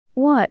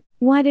What?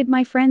 Why did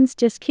my friends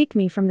just kick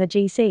me from the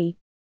GC?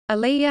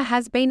 Aaliyah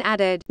has been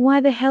added.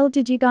 Why the hell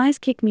did you guys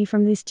kick me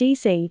from this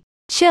GC?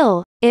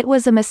 Chill, it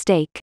was a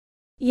mistake.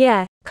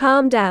 Yeah,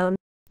 calm down.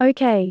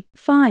 Okay,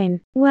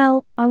 fine.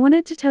 Well, I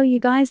wanted to tell you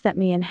guys that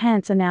me and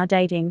Hans are now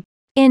dating.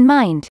 In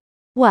mind.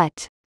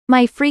 What?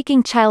 My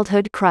freaking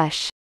childhood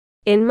crush.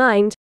 In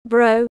mind,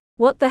 bro,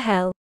 what the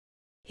hell?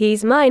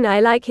 He's mine, I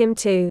like him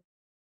too.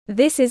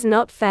 This is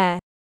not fair.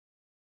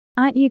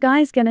 Aren't you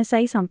guys gonna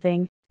say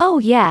something? Oh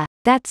yeah,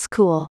 that's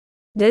cool.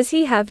 Does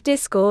he have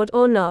Discord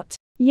or not?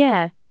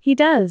 Yeah, he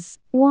does.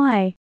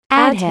 Why?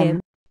 Add him.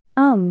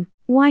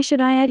 Why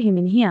should I add him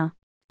in here?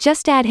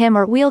 Just add him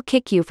or we'll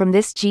kick you from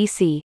this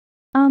GC.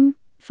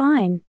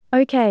 Fine.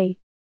 Okay.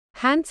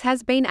 Hans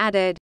has been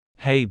added.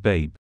 Hey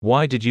babe,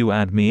 why did you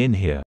add me in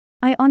here?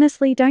 I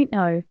honestly don't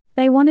know.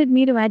 They wanted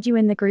me to add you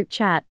in the group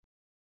chat.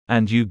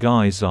 And you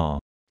guys are?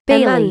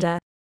 Bailey. Amanda.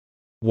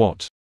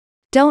 What?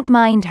 Don't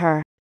mind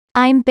her.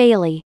 I'm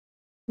Bailey.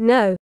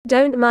 No,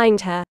 don't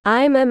mind her,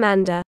 I'm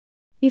Amanda.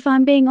 If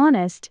I'm being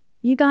honest,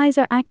 you guys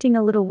are acting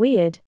a little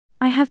weird.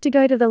 I have to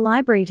go to the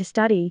library to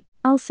study.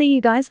 I'll see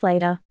you guys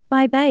later.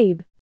 Bye,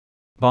 babe.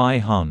 Bye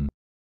hun.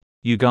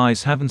 You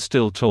guys haven't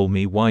still told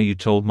me why you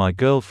told my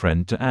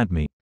girlfriend to add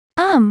me.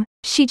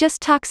 She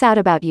just talks out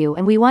about you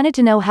and we wanted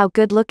to know how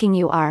good looking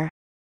you are.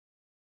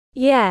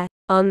 Yeah,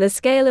 on the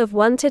scale of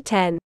 1 to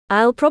 10,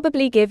 I'll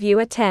probably give you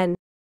a 10.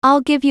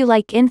 I'll give you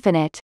like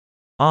infinite.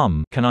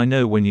 Can I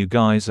know when you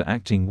guys are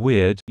acting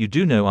weird? You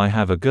do know I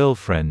have a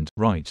girlfriend,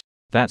 right?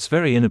 That's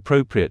very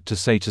inappropriate to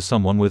say to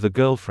someone with a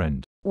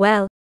girlfriend.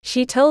 Well,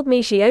 she told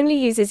me she only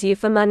uses you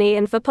for money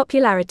and for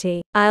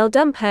popularity. I'll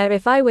dump her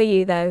if I were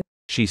you though.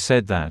 She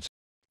said that.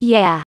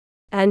 Yeah.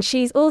 And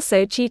she's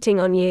also cheating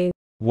on you.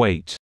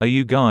 Wait, are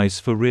you guys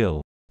for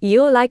real?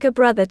 You're like a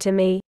brother to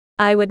me.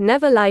 I would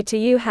never lie to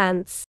you,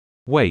 Hans.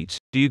 Wait,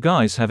 do you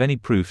guys have any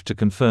proof to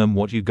confirm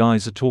what you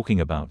guys are talking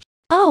about?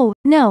 Oh,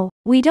 no,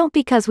 we don't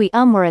because we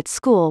were at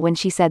school when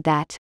she said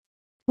that.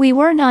 We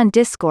weren't on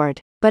Discord,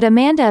 but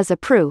Amanda is a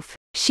proof,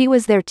 she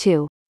was there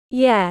too.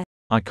 Yeah.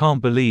 I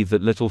can't believe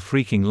that little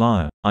freaking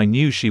liar. I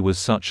knew she was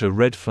such a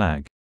red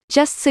flag.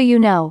 Just so you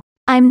know,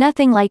 I'm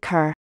nothing like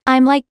her.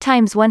 I'm like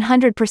times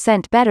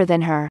 100% better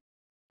than her.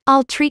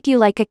 I'll treat you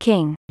like a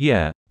king.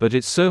 Yeah, but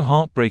it's so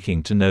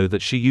heartbreaking to know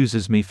that she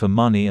uses me for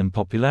money and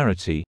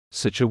popularity,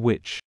 such a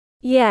witch.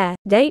 Yeah,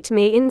 date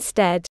me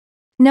instead.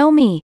 No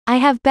me, I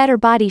have better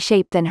body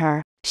shape than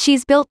her.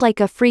 She's built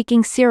like a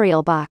freaking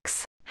cereal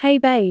box. Hey,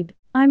 babe,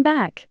 I'm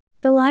back.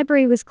 The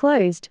library was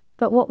closed,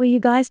 but what were you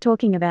guys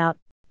talking about?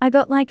 I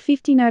got like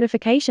 50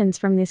 notifications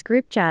from this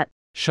group chat.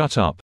 Shut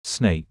up,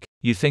 Snake.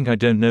 You think I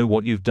don't know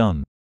what you've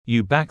done?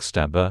 You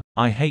backstabber,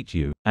 I hate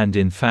you, and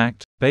in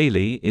fact,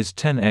 Bailey is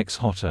 10x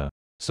hotter.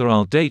 So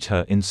I'll date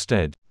her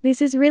instead.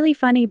 This is really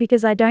funny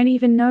because I don't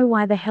even know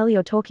why the hell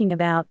you're talking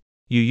about.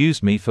 You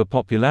used me for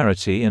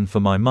popularity and for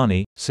my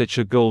money, such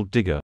a gold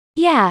digger.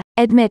 Yeah,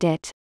 admit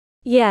it.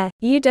 Yeah,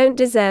 you don't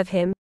deserve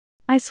him.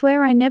 I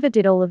swear I never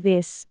did all of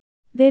this.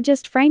 They're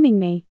just framing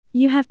me.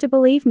 You have to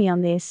believe me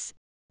on this.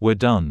 We're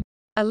done.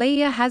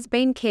 Aaliyah has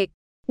been kicked.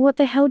 What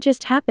the hell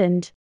just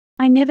happened?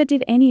 I never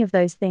did any of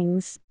those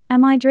things.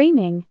 Am I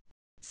dreaming?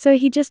 So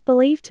he just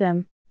believed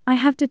him. I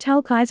have to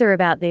tell Kaiser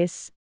about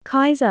this.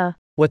 Kaiser.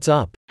 What's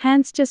up?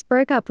 Hans just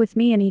broke up with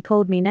me and he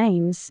called me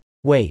names.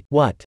 Wait,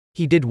 what?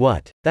 He did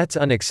what? That's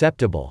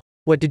unacceptable.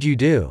 What did you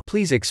do?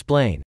 Please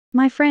explain.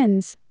 My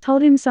friends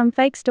told him some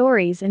fake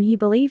stories and he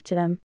believed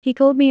them. He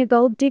called me a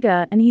gold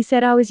digger and he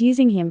said I was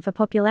using him for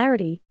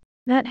popularity.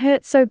 That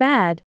hurt so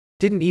bad.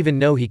 Didn't even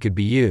know he could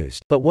be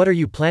used. But what are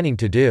you planning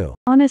to do?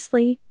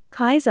 Honestly,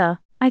 Kaiser,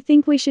 I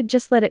think we should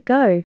just let it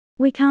go.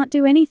 We can't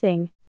do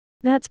anything.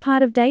 That's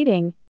part of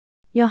dating.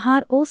 Your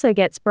heart also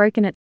gets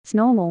broken, it's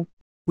normal.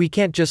 We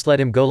can't just let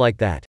him go like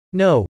that.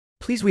 No,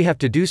 please, we have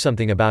to do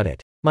something about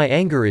it. My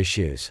anger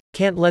issues.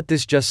 Can't let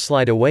this just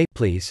slide away,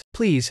 please.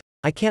 Please,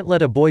 I can't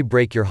let a boy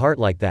break your heart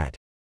like that.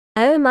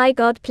 Oh my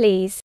god,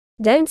 please.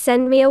 Don't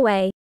send me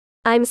away.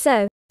 I'm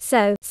so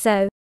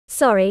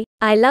sorry.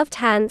 I loved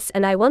Hans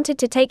and I wanted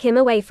to take him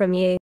away from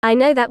you. I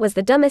know that was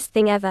the dumbest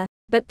thing ever,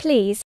 but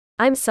please,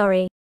 I'm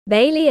sorry.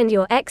 Bailey and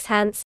your ex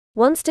Hans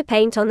wants to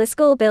paint on the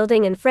school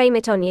building and frame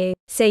it on you,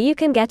 so you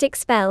can get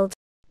expelled.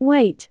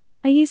 Wait,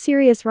 are you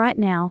serious right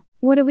now?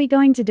 What are we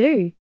going to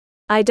do?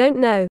 I don't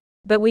know,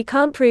 but we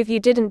can't prove you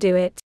didn't do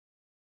it.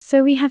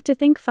 So we have to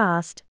think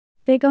fast.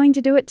 They're going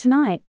to do it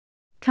tonight.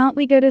 Can't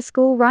we go to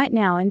school right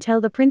now and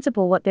tell the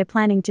principal what they're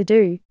planning to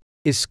do?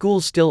 Is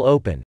school still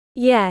open?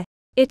 Yeah,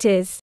 it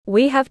is.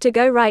 We have to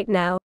go right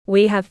now.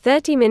 We have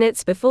 30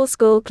 minutes before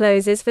school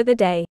closes for the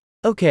day.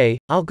 Okay,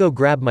 I'll go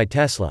grab my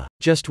Tesla.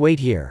 Just wait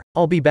here.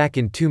 I'll be back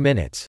in 2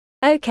 minutes.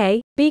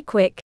 Okay, be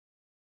quick.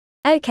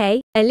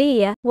 Okay,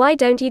 Aaliyah, why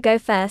don't you go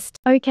first?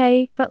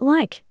 Okay, but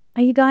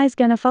are you guys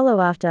gonna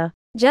follow after?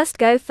 Just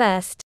go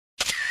first.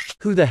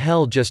 Who the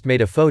hell just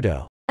made a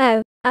photo?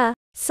 Oh,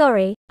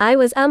 sorry, I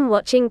was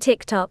watching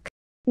TikTok.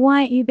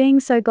 Why are you being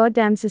so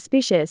goddamn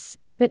suspicious?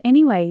 But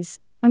anyways,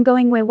 I'm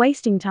going, we're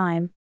wasting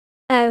time.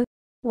 Oh,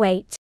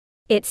 wait.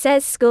 It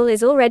says school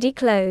is already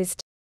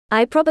closed.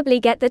 I probably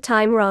get the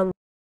time wrong.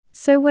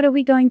 So what are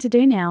we going to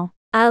do now?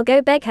 I'll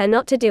go beg her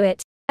not to do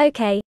it.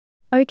 Okay.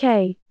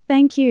 Okay,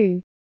 thank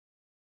you.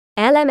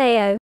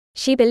 LMAO.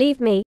 She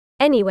believed me.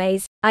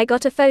 Anyways, I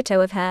got a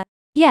photo of her.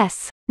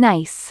 Yes,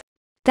 nice.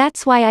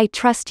 That's why I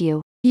trust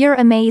you. You're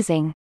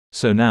amazing.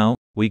 So now,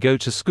 we go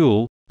to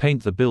school,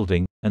 paint the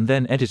building, and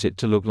then edit it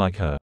to look like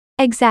her.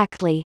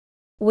 Exactly.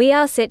 We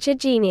are such a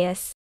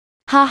genius.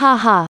 Ha ha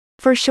ha,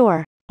 for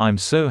sure. I'm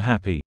so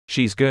happy.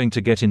 She's going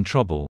to get in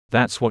trouble.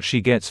 That's what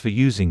she gets for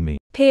using me.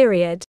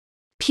 Period.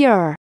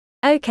 Pure.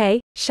 Okay,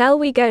 shall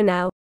we go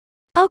now?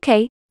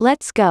 Okay,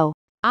 let's go.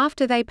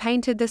 After they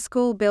painted the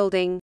school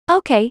building,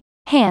 Okay,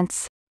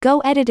 Hans, go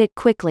edit it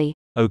quickly.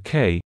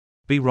 Okay,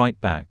 be right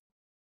back.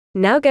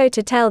 Now go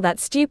to tell that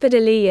stupid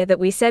Aaliyah that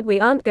we said we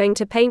aren't going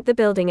to paint the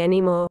building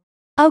anymore.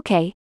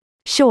 Okay.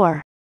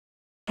 Sure.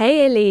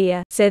 Hey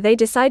Aaliyah, so they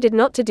decided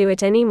not to do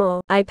it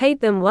anymore. I paid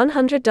them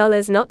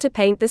 $100 not to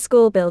paint the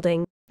school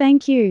building.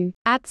 Thank you.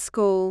 at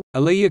school.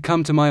 Aaliyah,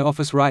 come to my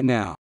office right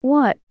now.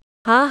 What?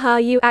 Haha,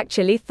 you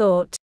actually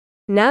thought.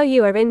 Now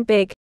you are in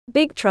big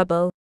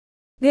trouble.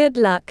 Good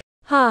luck.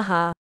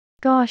 Haha.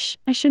 Gosh,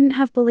 I shouldn't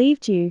have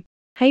believed you.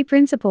 Hey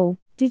principal,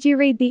 did you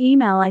read the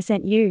email I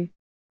sent you?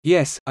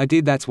 Yes, I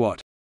did. That's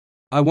what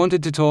I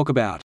wanted to talk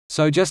about.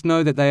 So just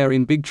know that they are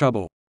in big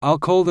trouble. I'll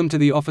call them to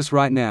the office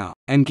right now,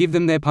 and give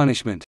them their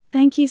punishment.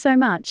 Thank you so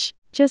much.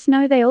 Just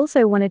know they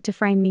also wanted to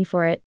frame me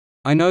for it.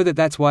 I know that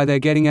that's why they're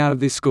getting out of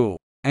this school.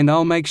 And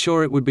I'll make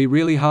sure it would be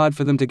really hard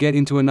for them to get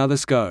into another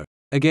SCO.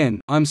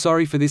 Again, I'm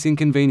sorry for this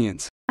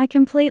inconvenience. I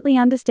completely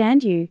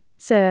understand you,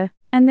 sir,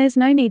 and there's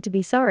no need to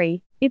be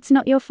sorry. It's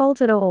not your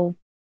fault at all.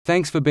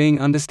 Thanks for being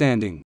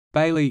understanding.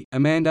 Bailey,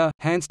 Amanda,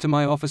 Hans, to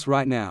my office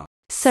right now.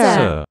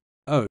 Sir.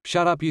 Oh,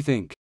 shut up, you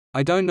think.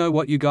 I don't know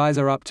what you guys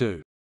are up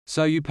to.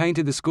 So you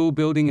painted the school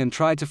building and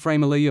tried to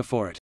frame Aaliyah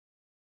for it.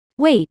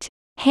 Wait,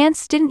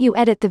 Hans, didn't you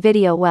edit the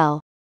video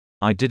well?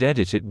 I did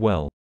edit it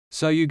well.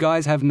 So you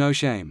guys have no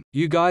shame.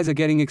 You guys are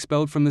getting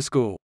expelled from the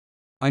school.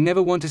 I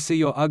never want to see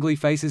your ugly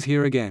faces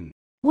here again.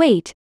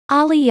 Wait,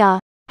 Aliyah,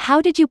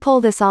 how did you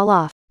pull this all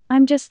off?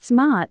 I'm just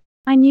smart.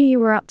 I knew you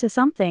were up to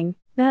something.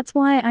 That's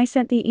why I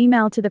sent the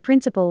email to the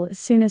principal as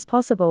soon as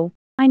possible.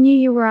 I knew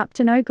you were up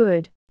to no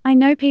good. I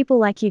know people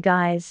like you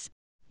guys.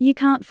 You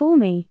can't fool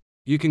me.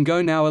 You can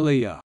go now,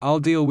 Aaliyah.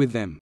 I'll deal with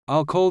them.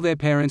 I'll call their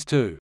parents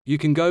too. You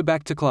can go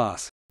back to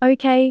class.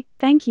 Okay,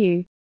 thank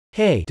you.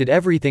 Hey, did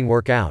everything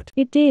work out?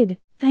 It did.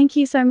 Thank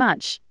you so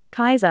much,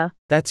 Kaiser.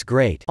 That's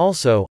great.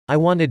 Also, I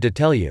wanted to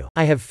tell you,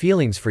 I have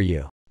feelings for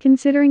you.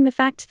 Considering the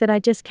fact that I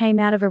just came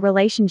out of a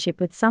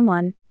relationship with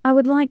someone, I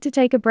would like to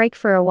take a break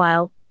for a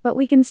while, but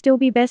we can still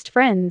be best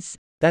friends.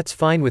 That's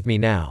fine with me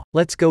now.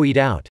 Let's go eat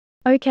out.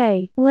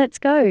 Okay, let's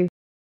go.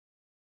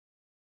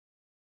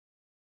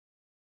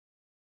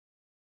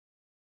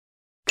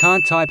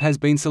 Can't type has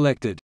been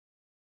selected.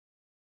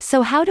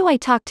 So how do I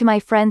talk to my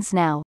friends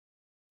now?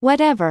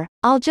 Whatever,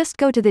 I'll just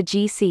go to the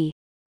GC.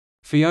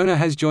 Fiona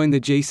has joined the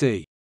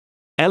GC.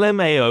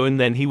 LMAO, and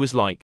then he was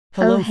like,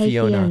 Hello, Oh, hey,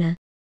 Fiona.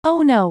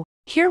 Oh no,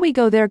 here we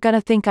go, they're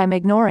gonna think I'm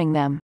ignoring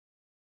them.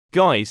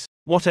 guys,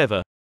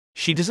 whatever.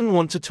 She doesn't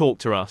want to talk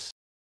to us.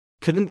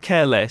 Couldn't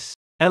care less.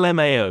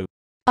 LMAO.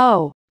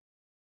 Oh,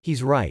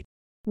 He's right.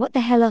 What the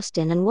hell,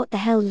 Austin, and what the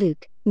hell,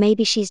 Luke?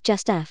 Maybe she's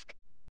just AFK.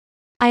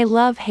 I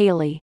love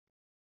Haley.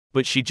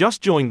 But she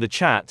just joined the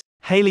chat.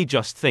 Haley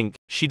just think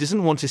she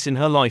doesn't want us in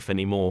her life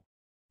anymore.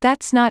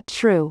 That's not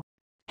true.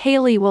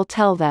 Haley will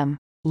tell them.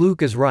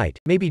 Luke is right.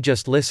 Maybe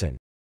just listen.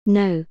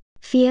 No,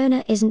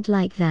 Fiona isn't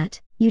like that.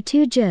 You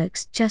two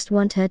jerks just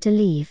want her to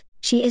leave.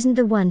 She isn't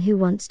the one who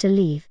wants to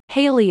leave.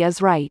 Haley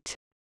is right.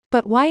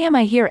 But why am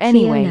I here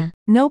anyway? Fiona.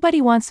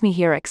 Nobody wants me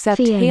here except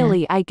Fiona.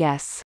 Haley, I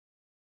guess.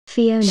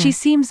 Fiona. She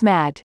seems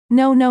mad.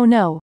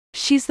 No.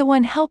 She's the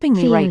one helping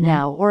me right Fiona.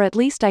 now, or at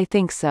least I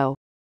think so.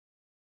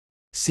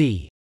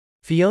 See.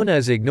 Fiona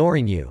is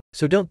ignoring you,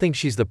 so don't think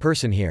she's the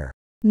person here.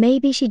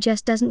 Maybe she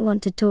just doesn't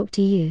want to talk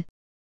to you.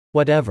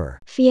 Whatever.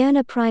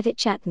 Fiona, private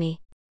chat me.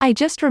 I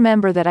just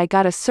remember that I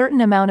got a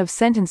certain amount of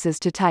sentences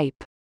to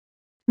type.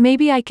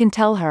 Maybe I can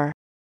tell her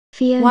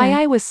Fiona. why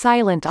I was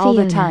silent all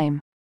the Fiona. time.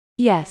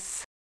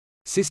 Yes.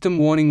 System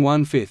warning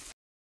 1/5.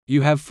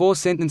 You have 4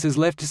 sentences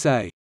left to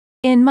say.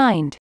 In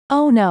mind.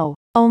 Oh no,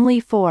 only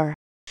 4.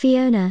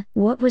 Fiona,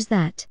 what was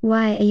that?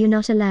 Why are you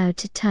not allowed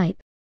to type?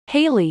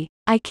 Haley,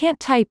 I can't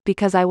type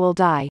because I will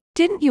die.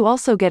 Didn't you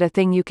also get a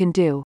thing you can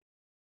do?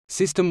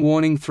 System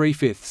warning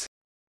 3/5.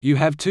 You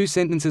have 2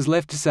 sentences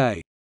left to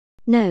say.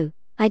 No,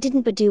 I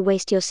didn't, but do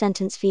waste your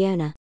sentence,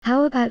 Fiona.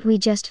 How about we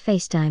just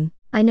FaceTime?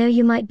 I know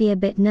you might be a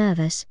bit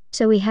nervous,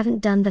 so we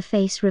haven't done the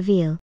face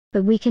reveal,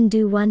 but we can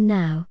do one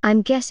now.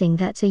 I'm guessing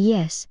that's a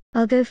yes.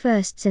 I'll go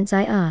first since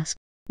I asked.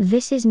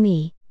 This is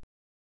me.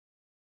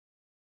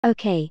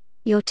 Okay,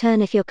 your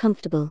turn if you're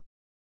comfortable.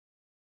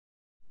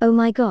 Oh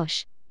my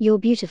gosh, you're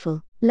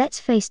beautiful. Let's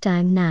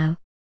FaceTime now.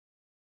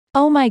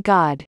 Oh my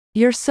god,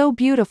 you're so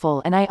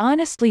beautiful, and I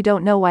honestly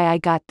don't know why I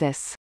got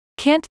this.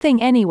 Can't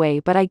thing anyway,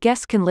 but I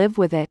guess can live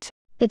with it.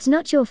 It's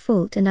not your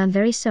fault and I'm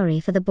very sorry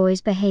for the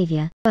boy's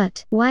behavior.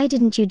 But, why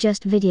didn't you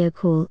just video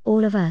call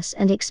all of us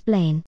and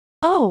explain?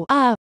 Oh,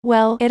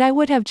 well, I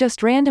would have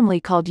just randomly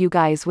called you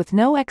guys with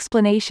no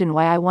explanation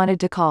why I wanted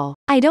to call.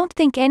 I don't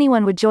think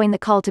anyone would join the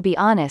call, to be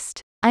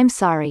honest. I'm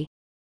sorry.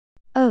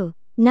 Oh,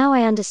 now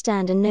I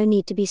understand and no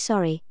need to be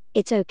sorry,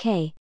 it's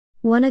okay.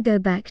 Wanna go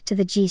back to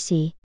the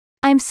GC?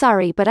 I'm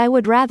sorry, but I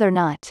would rather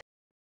not.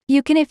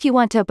 You can if you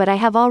want to, but I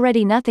have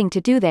already nothing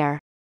to do there.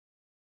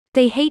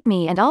 They hate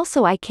me and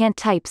also I can't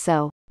type,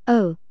 so.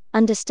 Oh,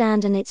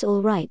 understand and it's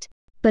alright.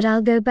 But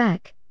I'll go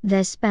back,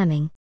 they're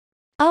spamming.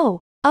 Oh,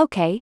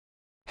 okay.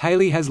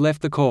 Haley has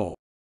left the call.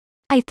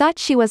 I thought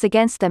she was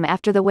against them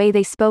after the way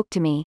they spoke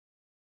to me.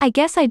 I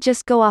guess I'd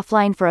just go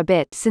offline for a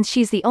bit since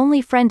she's the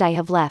only friend I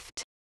have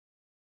left.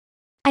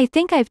 I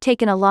think I've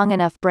taken a long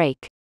enough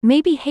break.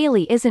 Maybe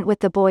Haley isn't with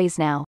the boys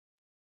now.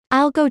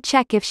 I'll go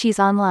check if she's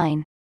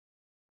online.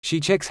 She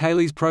checks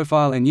Haley's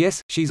profile and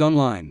yes, she's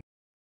online.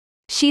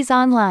 She's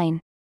online.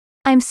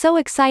 I'm so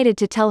excited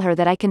to tell her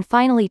that I can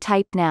finally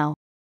type now.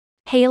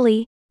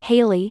 Haley,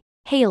 Haley,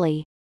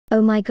 Haley.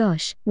 Oh my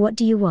gosh, what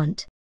do you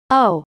want?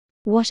 Oh.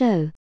 What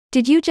oh?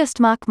 Did you just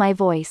mock my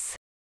voice?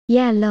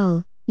 Yeah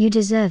lol, you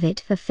deserve it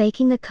for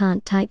faking the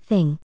can't type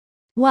thing.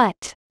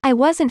 What? I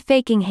wasn't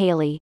faking,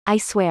 Haley, I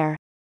swear.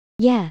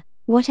 Yeah,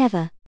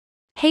 whatever.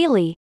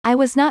 Haley, I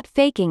was not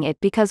faking it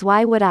because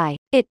why would I?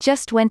 It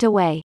just went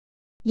away.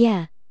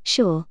 Yeah,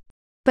 sure.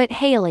 But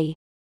Haley.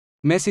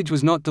 Message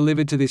was not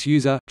delivered to this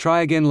user,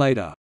 try again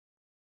later.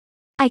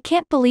 I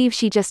can't believe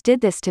she just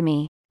did this to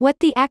me. What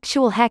the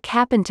actual heck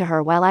happened to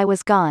her while I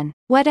was gone?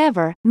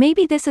 Whatever,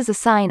 maybe this is a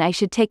sign I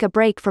should take a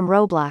break from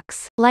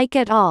Roblox. Like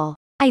at all.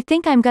 I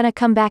think I'm gonna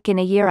come back in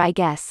a year, I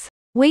guess.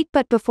 Wait,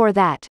 but before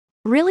that,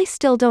 really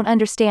still don't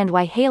understand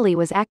why Haley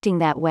was acting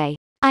that way.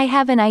 I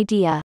have an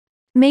idea.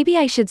 Maybe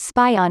I should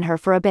spy on her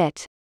for a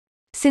bit.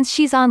 Since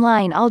she's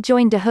online, I'll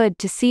join the hood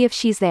to see if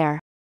she's there.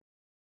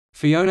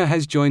 Fiona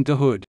has joined the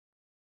hood.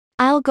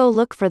 I'll go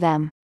look for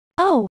them.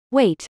 Oh,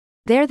 wait,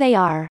 there they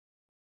are.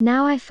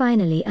 Now I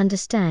finally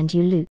understand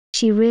you, Luke.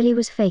 She really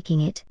was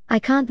faking it. I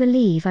can't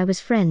believe I was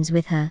friends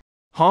with her.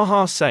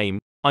 Haha, same.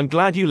 I'm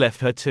glad you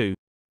left her too.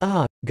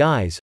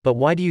 Guys, but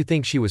why do you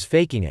think she was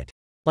faking it?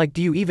 Like,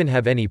 do you even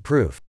have any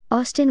proof?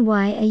 Austin,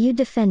 why are you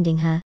defending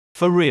her?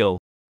 For real.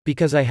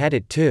 Because I had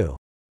it too.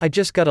 I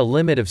just got a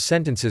limit of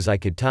sentences I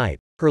could type.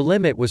 Her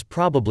limit was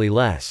probably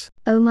less.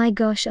 Oh my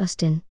gosh,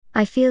 Austin.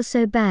 I feel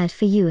so bad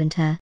for you and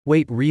her.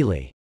 Wait,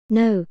 really?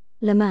 No,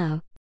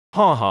 Lamau.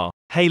 Haha,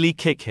 Haley,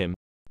 kick him.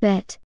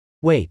 Bet.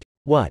 Wait,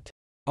 what?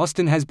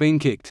 Austin has been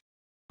kicked.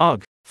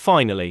 Ugh,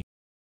 finally.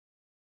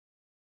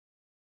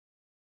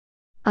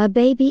 Our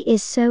baby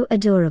is so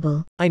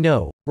adorable. I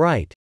know,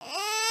 right?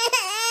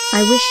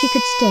 I wish she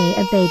could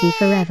stay a baby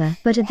forever,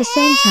 but at the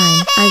same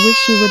time, I wish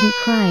she wouldn't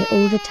cry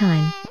all the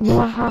time.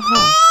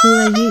 Wahaha. Who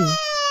are you?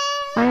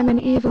 I am an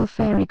evil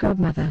fairy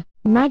godmother.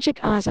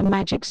 Magic eyes a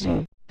magic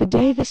zoo. The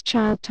day this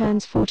child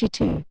turns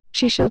 42,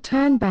 she shall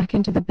turn back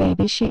into the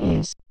baby she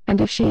is,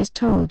 and if she is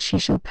told, she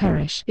shall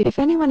perish. If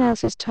anyone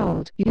else is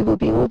told, you will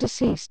be all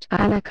deceased.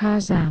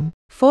 Alakazam.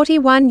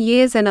 41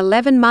 years and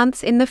 11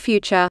 months in the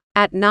future,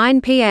 at 9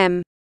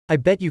 p.m. I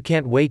bet you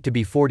can't wait to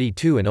be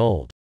 42 and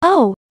old.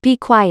 Oh, be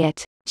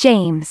quiet,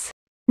 James.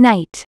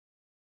 Night.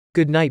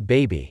 Good night,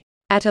 baby.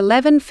 At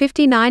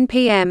 11:59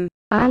 p.m.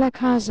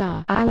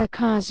 Alakaza.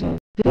 Alakazu.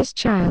 This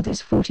child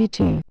is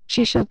 42.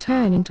 She shall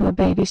turn into a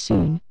baby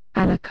soon.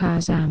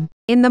 Alakazam.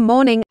 In the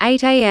morning,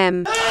 8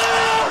 a.m.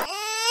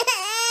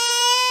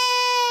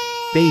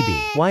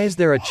 Baby, why is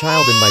there a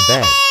child in my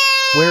bed?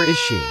 Where is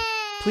she?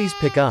 Please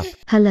pick up.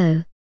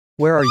 Hello.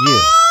 Where are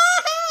you?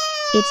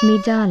 It's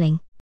me, darling.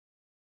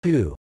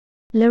 Who?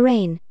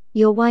 Lorraine,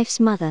 your wife's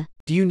mother.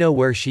 Do you know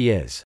where she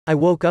is? I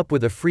woke up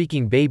with a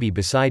freaking baby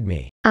beside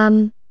me.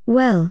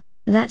 Well,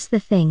 that's the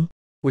thing.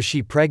 Was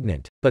she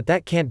pregnant? But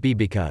that can't be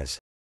because.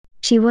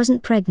 She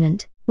wasn't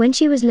pregnant. When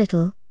she was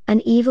little,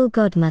 an evil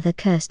godmother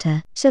cursed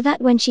her, so that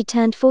when she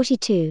turned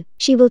 42,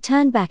 she will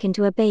turn back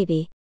into a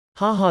baby.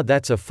 Haha,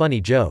 that's a funny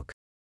joke.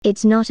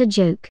 It's not a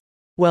joke.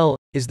 Well,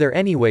 is there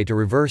any way to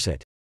reverse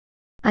it?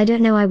 I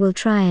don't know, I will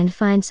try and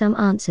find some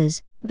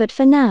answers, but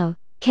for now,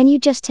 can you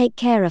just take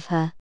care of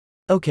her?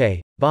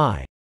 Okay,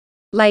 bye.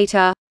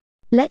 Later.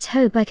 Let's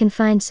hope I can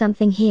find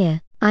something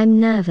here. I'm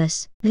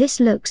nervous. This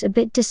looks a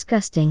bit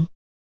disgusting.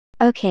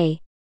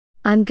 Okay.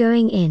 I'm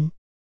going in.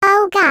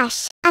 Oh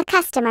gosh, a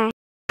customer.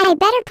 I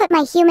better put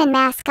my human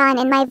mask on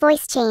and my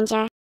voice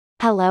changer.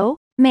 Hello,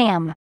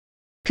 ma'am.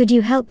 Could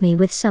you help me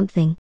with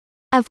something?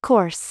 Of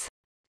course.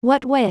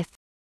 What with?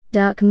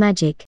 Dark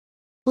magic.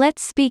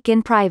 Let's speak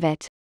in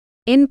private.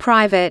 In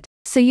private.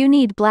 So you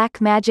need black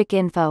magic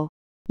info.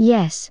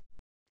 Yes.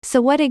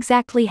 So what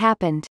exactly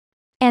happened?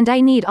 And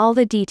I need all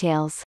the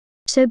details.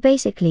 So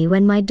basically,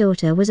 when my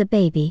daughter was a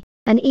baby,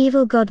 an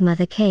evil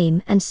godmother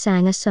came and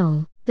sang a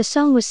song. The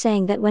song was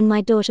saying that when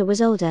my daughter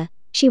was older,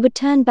 she would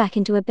turn back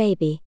into a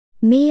baby.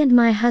 Me and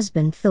my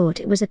husband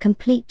thought it was a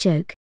complete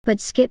joke, but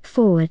skip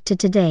forward to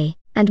today,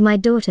 and my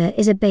daughter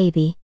is a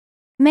baby.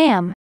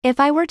 Ma'am,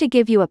 if I were to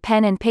give you a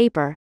pen and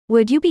paper,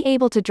 would you be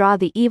able to draw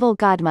the evil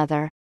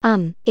godmother?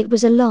 It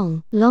was a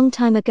long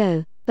time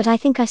ago, but I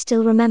think I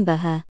still remember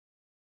her.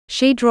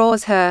 She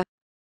draws her.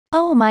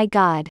 Oh my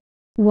god.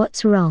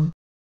 What's wrong?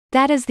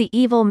 That is the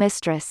evil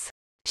mistress.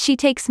 She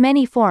takes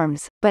many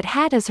forms, but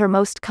hat is her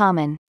most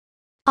common.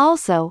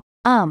 Also,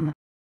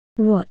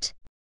 What?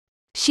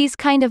 she's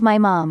kind of my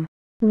mom.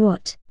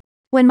 What?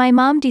 When my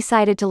mom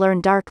decided to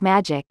learn dark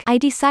magic, I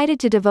decided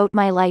to devote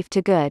my life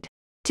to good.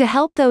 To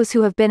help those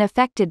who have been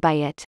affected by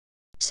it.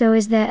 So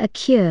is there a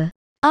cure?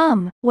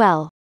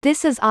 Well,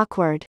 this is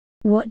awkward.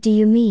 What do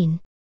you mean?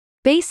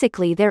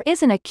 Basically, there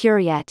isn't a cure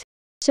yet.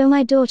 So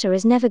my daughter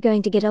is never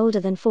going to get older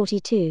than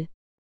 42.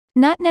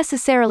 Not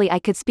necessarily. I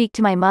could speak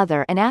to my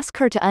mother and ask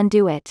her to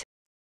undo it.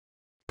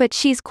 But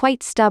she's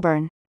quite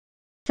stubborn.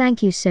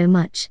 Thank you so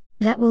much,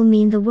 that will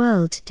mean the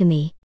world to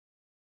me.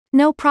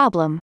 No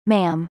problem,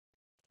 ma'am.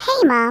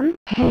 Hey, Mom.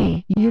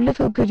 Hey, you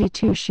little goody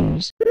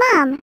two-shoes.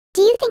 Mom,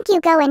 do you think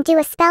you go and do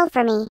a spell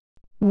for me?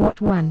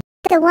 What one?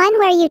 The one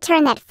where you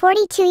turn that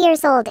 42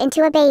 years old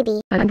into a baby.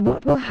 And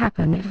what will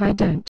happen if I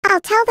don't? I'll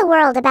tell the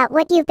world about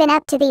what you've been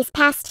up to these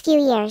past few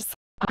years.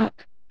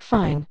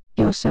 Fine.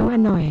 You're so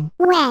annoying.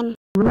 When?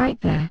 Right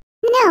there.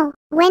 No,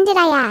 when did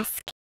I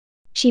ask?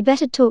 She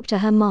better talk to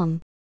her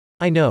mom.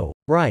 I know,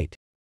 right?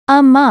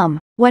 Mom,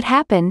 what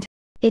happened?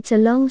 It's a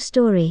long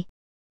story.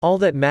 All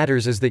that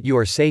matters is that you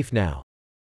are safe now.